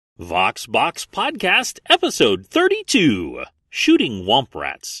Vox Box Podcast, Episode 32. Shooting Womp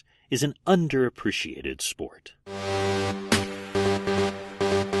Rats is an underappreciated sport.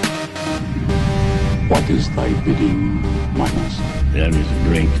 What is thy bidding, my master? There is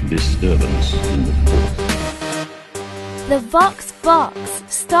great disturbance in the force. The Vox Box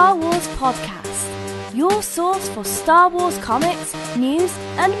Star Wars Podcast, your source for Star Wars comics, news,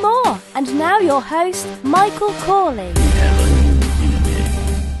 and more. And now your host, Michael Corley.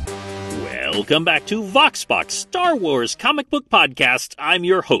 Welcome back to Vox Box Star Wars Comic Book Podcast. I'm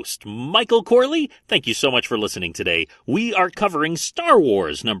your host, Michael Corley. Thank you so much for listening today. We are covering Star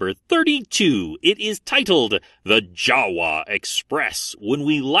Wars number 32. It is titled The Jawa Express. When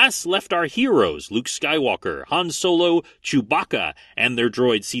we last left our heroes, Luke Skywalker, Han Solo, Chewbacca, and their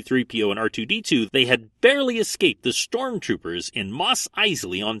droids C-3PO and R2-D2, they had barely escaped the stormtroopers in Mos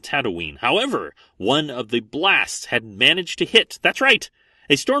Eisley on Tatooine. However, one of the blasts had managed to hit, that's right,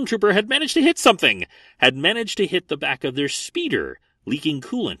 a stormtrooper had managed to hit something, had managed to hit the back of their speeder, leaking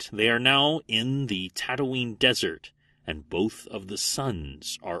coolant. They are now in the Tatooine desert, and both of the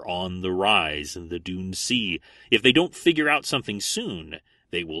suns are on the rise in the Dune Sea. If they don't figure out something soon,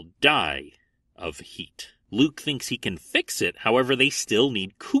 they will die of heat. Luke thinks he can fix it, however, they still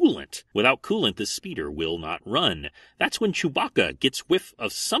need coolant. Without coolant, the speeder will not run. That's when Chewbacca gets whiff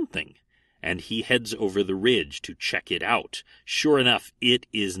of something, and he heads over the ridge to check it out. Sure enough, it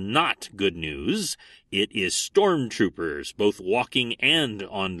is not good news. It is stormtroopers, both walking and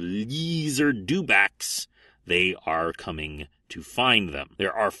on lizard dewbacks. They are coming to find them.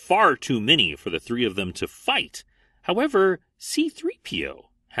 There are far too many for the three of them to fight. However, C-3PO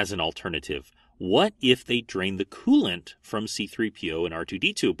has an alternative. What if they drain the coolant from C-3PO and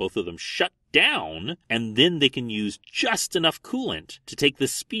R2-D2? Both of them shut down, and then they can use just enough coolant to take the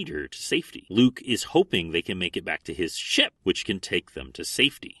speeder to safety. Luke is hoping they can make it back to his ship, which can take them to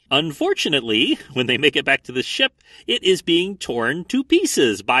safety. Unfortunately, when they make it back to the ship, it is being torn to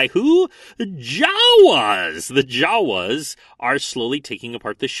pieces. By who? Jawas! The Jawas are slowly taking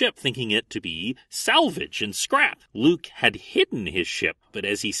apart the ship, thinking it to be salvage and scrap. Luke had hidden his ship, but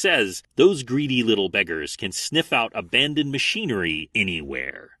as he says, those greedy little beggars can sniff out abandoned machinery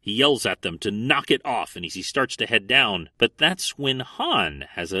anywhere. He yells at them to knock it off, and as he starts to head down, but that's when Han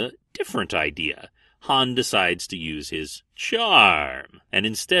has a different idea. Han decides to use his charm, and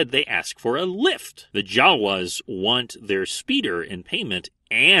instead they ask for a lift. The Jawas want their speeder in payment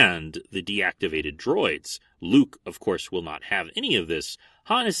and the deactivated droids. Luke, of course, will not have any of this.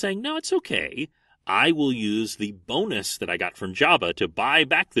 Han is saying, no, it's okay. I will use the bonus that I got from Jabba to buy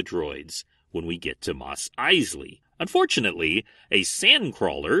back the droids when we get to Mos Eisley. Unfortunately, a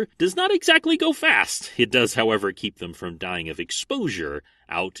sandcrawler does not exactly go fast. It does, however, keep them from dying of exposure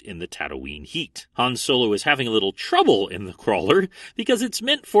out in the Tatooine heat. Han Solo is having a little trouble in the crawler because it's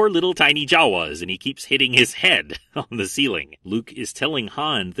meant for little tiny Jawas, and he keeps hitting his head on the ceiling. Luke is telling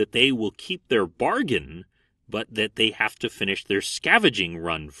Han that they will keep their bargain, but that they have to finish their scavenging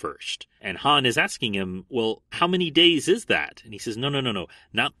run first. And Han is asking him, well, how many days is that? And he says, no,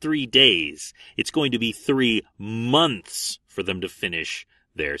 not 3 days. It's going to be 3 months for them to finish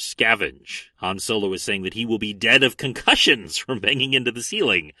their scavenge. Han Solo is saying that he will be dead of concussions from banging into the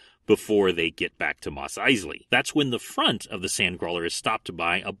ceiling before they get back to Mos Eisley. That's when the front of the sandcrawler is stopped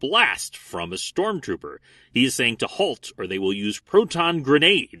by a blast from a stormtrooper. He is saying to halt, or they will use proton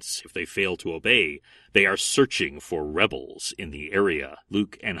grenades if they fail to obey. They are searching for rebels in the area.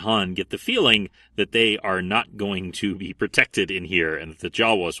 Luke and Han get the feeling that they are not going to be protected in here, and that the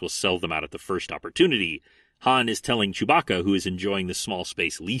Jawas will sell them out at the first opportunity. Han is telling Chewbacca, who is enjoying the small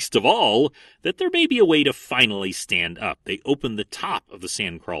space least of all, that there may be a way to finally stand up. They open the top of the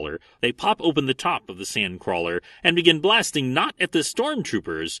sandcrawler. They pop open the top of the sandcrawler and begin blasting not at the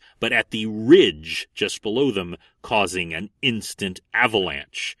stormtroopers, but at the ridge just below them, causing an instant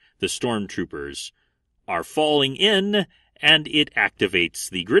avalanche. The stormtroopers are falling in, and it activates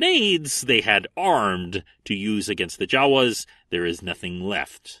the grenades they had armed to use against the Jawas. There is nothing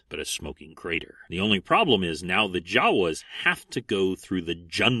left but a smoking crater. The only problem is now the Jawas have to go through the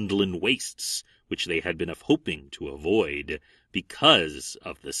Jundland wastes, which they had been hoping to avoid because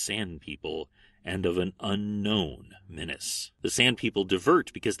of the Sand People and of an unknown menace. The Sand People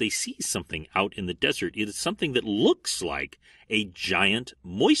divert because they see something out in the desert. It is something that looks like a giant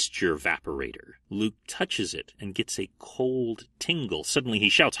moisture evaporator. Luke touches it and gets a cold tingle. Suddenly he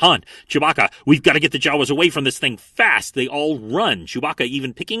shouts, Han, Chewbacca, we've got to get the Jawas away from this thing fast. They all run, Chewbacca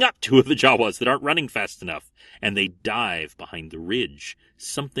even picking up 2 of the Jawas that aren't running fast enough, and they dive behind the ridge.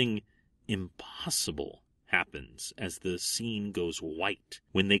 Something impossible happens as the scene goes white.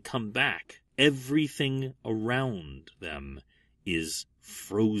 When they come back, everything around them is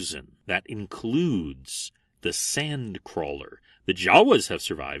frozen. That includes the sand crawler. The Jawas have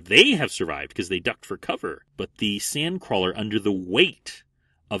survived. They have survived because they ducked for cover. But the sand crawler, under the weight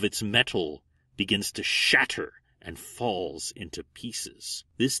of its metal, begins to shatter and falls into pieces.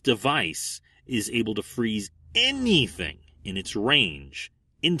 This device is able to freeze anything in its range,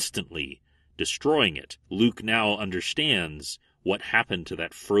 instantly destroying it. Luke now understands what happened to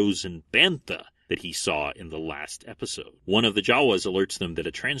that frozen bantha that he saw in the last episode. One of the Jawas alerts them that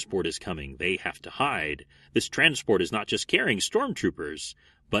a transport is coming. They have to hide. This transport is not just carrying stormtroopers,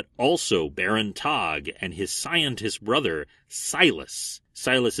 but also Baron Tog and his scientist brother, Silas.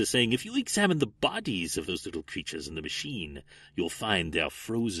 Silas is saying, if you examine the bodies of those little creatures in the machine, you'll find they're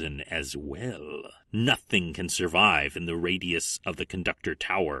frozen as well. Nothing can survive in the radius of the conductor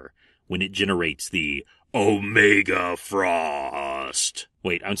tower when it generates the Omega Frost.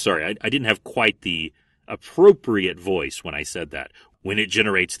 Wait, I'm sorry, I didn't have quite the appropriate voice when I said that. When it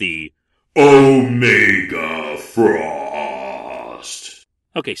generates the Omega Frost.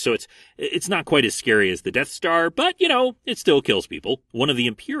 Okay, so it's not quite as scary as the Death Star, but, it still kills people. One of the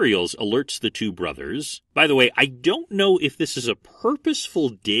Imperials alerts the two brothers. By the way, I don't know if this is a purposeful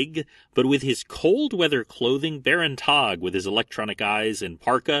dig, but with his cold weather clothing, Baron Tog, with his electronic eyes and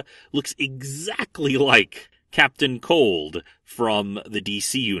parka, looks exactly like Captain Cold from the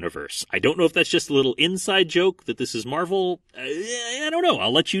DC universe. I don't know if that's just a little inside joke that this is Marvel. I don't know.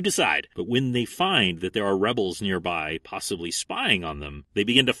 I'll let you decide. But when they find that there are rebels nearby, possibly spying on them, they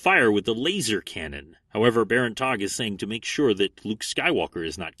begin to fire with the laser cannon. However, Baron Tog is saying to make sure that Luke Skywalker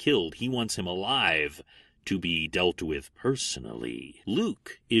is not killed. He wants him alive to be dealt with personally.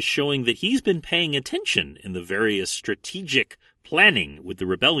 Luke is showing that he's been paying attention in the various strategic planning with the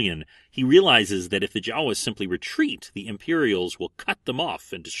rebellion. He realizes that if the Jawas simply retreat, the Imperials will cut them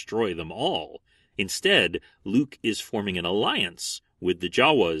off and destroy them all. Instead, Luke is forming an alliance with the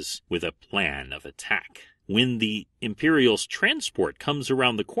Jawas with a plan of attack. When the Imperials' transport comes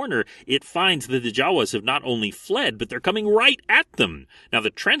around the corner, it finds that the Jawas have not only fled, but they're coming right at them. Now, the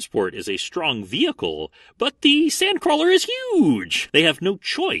transport is a strong vehicle, but the sandcrawler is huge. They have no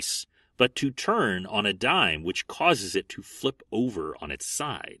choice but to turn on a dime, which causes it to flip over on its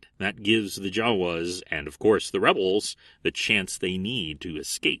side. That gives the Jawas, and of course the rebels, the chance they need to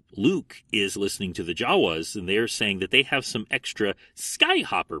escape. Luke is listening to the Jawas, and they're saying that they have some extra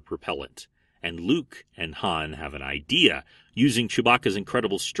Skyhopper propellant. And Luke and Han have an idea. Using Chewbacca's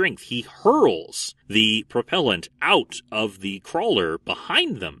incredible strength, he hurls the propellant out of the crawler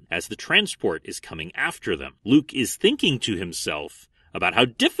behind them as the transport is coming after them. Luke is thinking to himself about how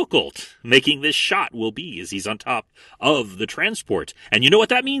difficult making this shot will be as he's on top of the transport. And you know what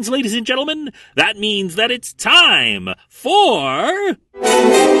that means, ladies and gentlemen? That means that it's time for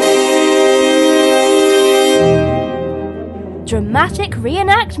dramatic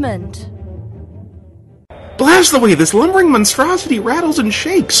reenactment. Blast the way this lumbering monstrosity rattles and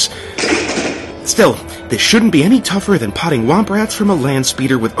shakes. Still, this shouldn't be any tougher than potting Womp Rats from a land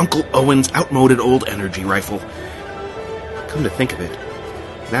speeder with Uncle Owen's outmoded old energy rifle. Come to think of it,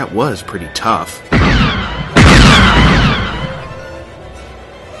 that was pretty tough.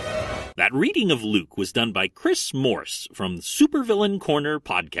 That reading of Luke was done by Chris Morse from the Supervillain Corner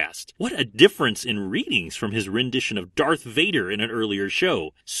podcast. What a difference in readings from his rendition of Darth Vader in an earlier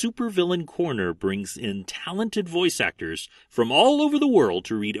show. Supervillain Corner brings in talented voice actors from all over the world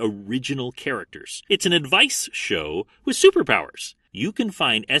to read original characters. It's an advice show with superpowers. You can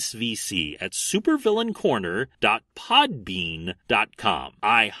find SVC at supervillaincorner.podbean.com.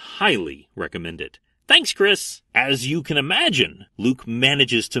 I highly recommend it. Thanks, Chris. As you can imagine, Luke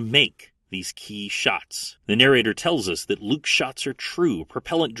manages to make these key shots. The narrator tells us that Luke's shots are true.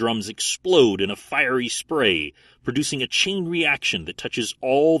 Propellant drums explode in a fiery spray, producing a chain reaction that touches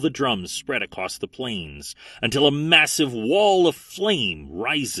all the drums spread across the plains, until a massive wall of flame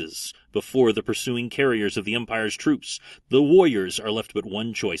rises before the pursuing carriers of the Empire's troops. The warriors are left but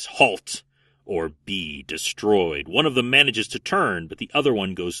one choice: halt or be destroyed. One of them manages to turn, but the other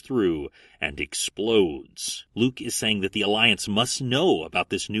one goes through and explodes. Luke is saying that the Alliance must know about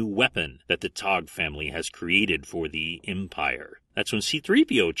this new weapon that the Tog family has created for the Empire. That's when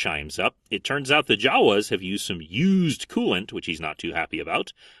C-3PO chimes up. It turns out the Jawas have used some used coolant, which he's not too happy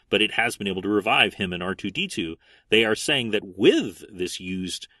about, but it has been able to revive him and R2-D2. They are saying that with this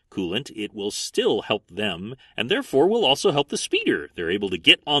used coolant, it will still help them, and therefore will also help the speeder. They're able to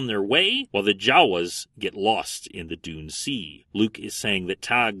get on their way, while the Jawas get lost in the Dune Sea. Luke is saying that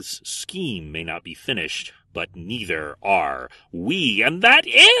Tog's scheme may not be finished, but neither are we. And that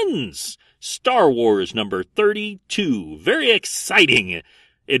ends Star Wars number 32. Very exciting.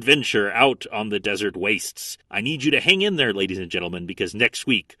 adventure out on the desert wastes. I need you to hang in there, ladies and gentlemen, because next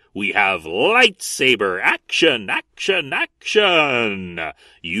week we have lightsaber action, action, action.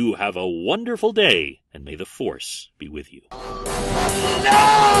 You have a wonderful day, and may the Force be with you.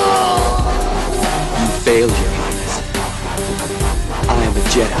 You failed, Your Highness. I am a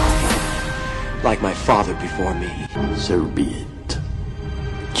Jedi, like my father before me. So be it,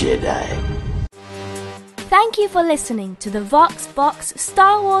 Jedi. Thank you for listening to the Vox Box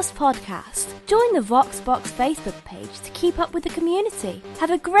Star Wars podcast. Join the Vox Box Facebook page to keep up with the community.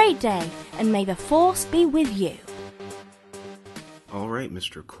 Have a great day, and may the Force be with you. All right,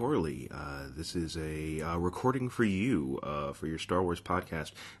 Mr. Corley, this is a recording for you for your Star Wars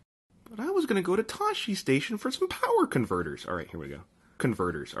podcast. But I was going to go to Tosche Station for some power converters. All right, here we go.